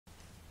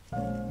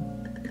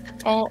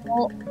Oh.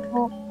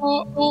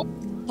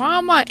 Why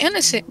am I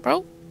innocent,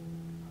 bro?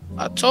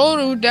 I told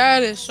you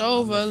that it's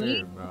over. I'm the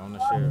sheriff, bro. I'm the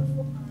sheriff.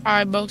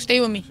 Alright, bro. Stay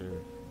with me.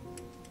 Sheriff.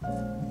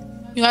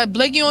 You got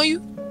Blakey on you?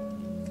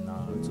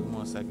 Nah, 2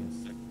 more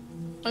seconds.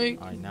 Like,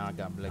 Alright, now I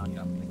got Blakey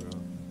on me, bro.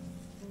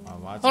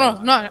 hold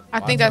on. No, I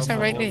think that's him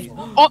right there.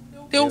 Oh,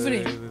 they're over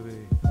there.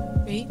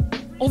 Wait.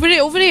 Over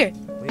there. Wait.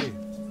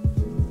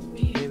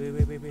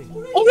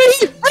 Over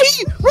here.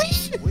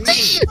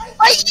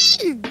 Right.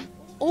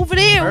 Over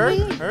there.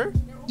 Her?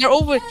 They're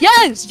over.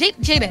 Yes,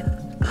 Jaden.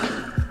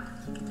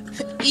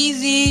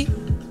 Easy.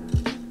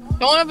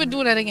 Don't ever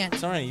do that again.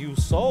 Sorry, you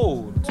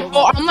sold.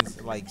 I'm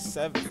not. Like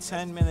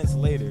 10 minutes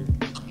later.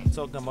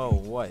 Talking about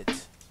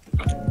what?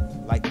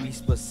 Like we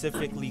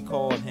specifically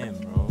called him,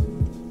 bro.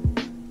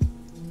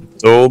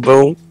 So,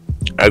 bro,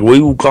 like, what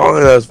you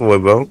calling us for,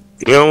 bro?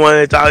 You don't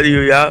want to talk to you,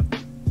 y'all?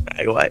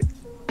 Like, what?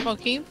 Bro,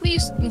 can you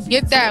please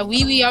get that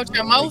wee out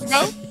your mouth,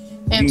 bro?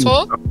 And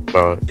talk?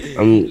 Bro,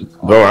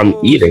 I'm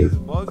eating.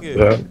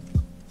 Yeah.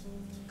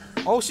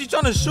 Oh, she's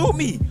trying to shoot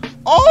me.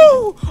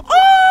 Oh!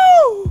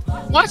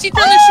 Why is she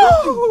trying to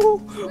shoot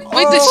you?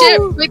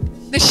 Wait,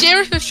 the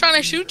sheriff is trying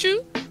to shoot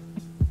you?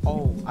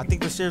 Oh, I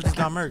think the sheriff just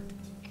got murked.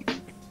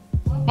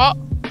 Oh,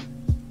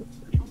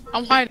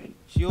 I'm hiding.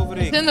 She over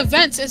there. It's in the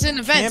vents.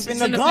 Camping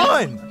the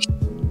gun.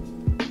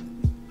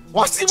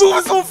 Why she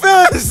moving so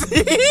fast?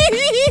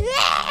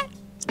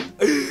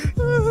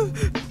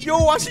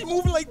 Yo, why she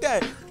moving like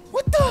that?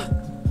 What the?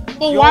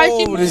 Well, why is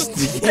she moving?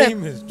 This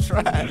game is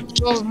trash.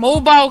 Those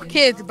mobile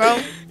kids, bro.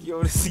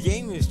 Yo, this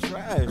game is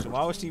trash.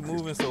 Why was she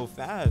moving so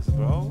fast,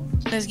 bro?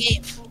 This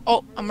game.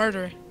 Oh, a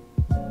murderer.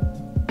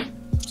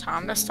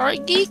 Time to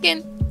start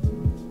geeking.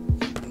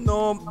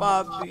 No,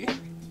 papi.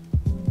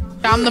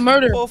 Yeah, I'm the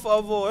murderer. Por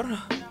favor.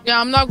 Yeah,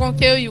 I'm not gonna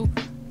kill you.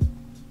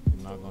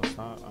 You're not gonna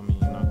stop? I mean,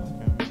 you're not gonna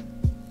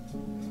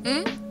kill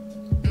me?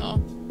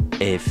 No.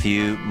 A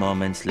few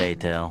moments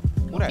later.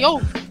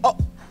 Yo. Oh.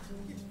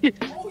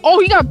 Oh,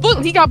 he got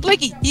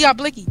Blicky.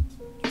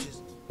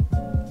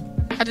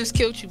 I just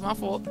killed you. My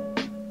fault.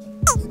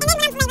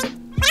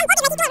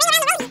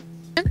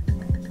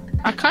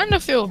 I kind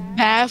of feel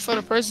bad for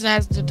the person that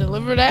has to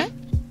deliver that.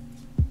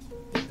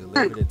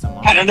 Delivered it to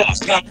my I don't know.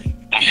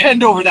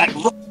 Hand over that.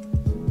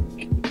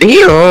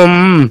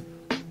 Damn!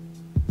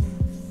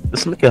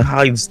 This nigga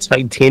hides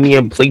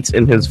titanium plates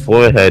in his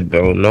forehead,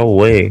 bro. No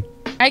way.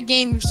 That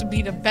game used to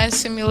be the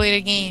best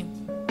simulator game.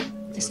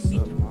 What's up,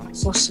 man?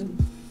 So soon.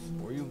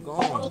 Where you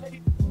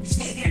going?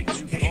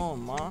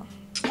 Ma?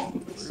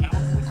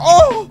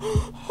 Oh!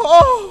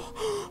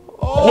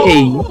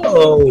 Hey,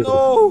 yo!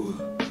 No!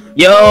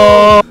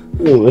 Yo!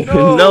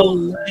 No. No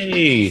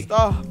way!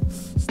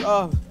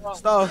 Stop!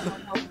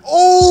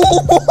 Oh!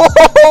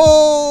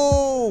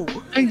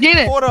 Get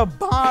it! For the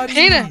body!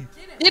 Get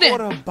it! For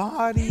the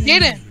body!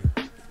 Get it!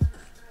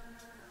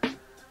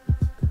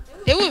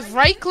 It was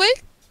right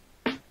click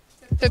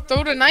to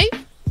throw the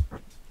knife.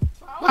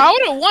 I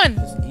would have won.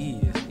 It's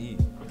E.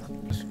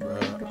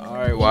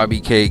 Alright,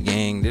 YBK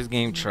gang. This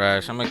game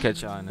trash. I'm gonna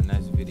catch y'all in the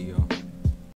next video.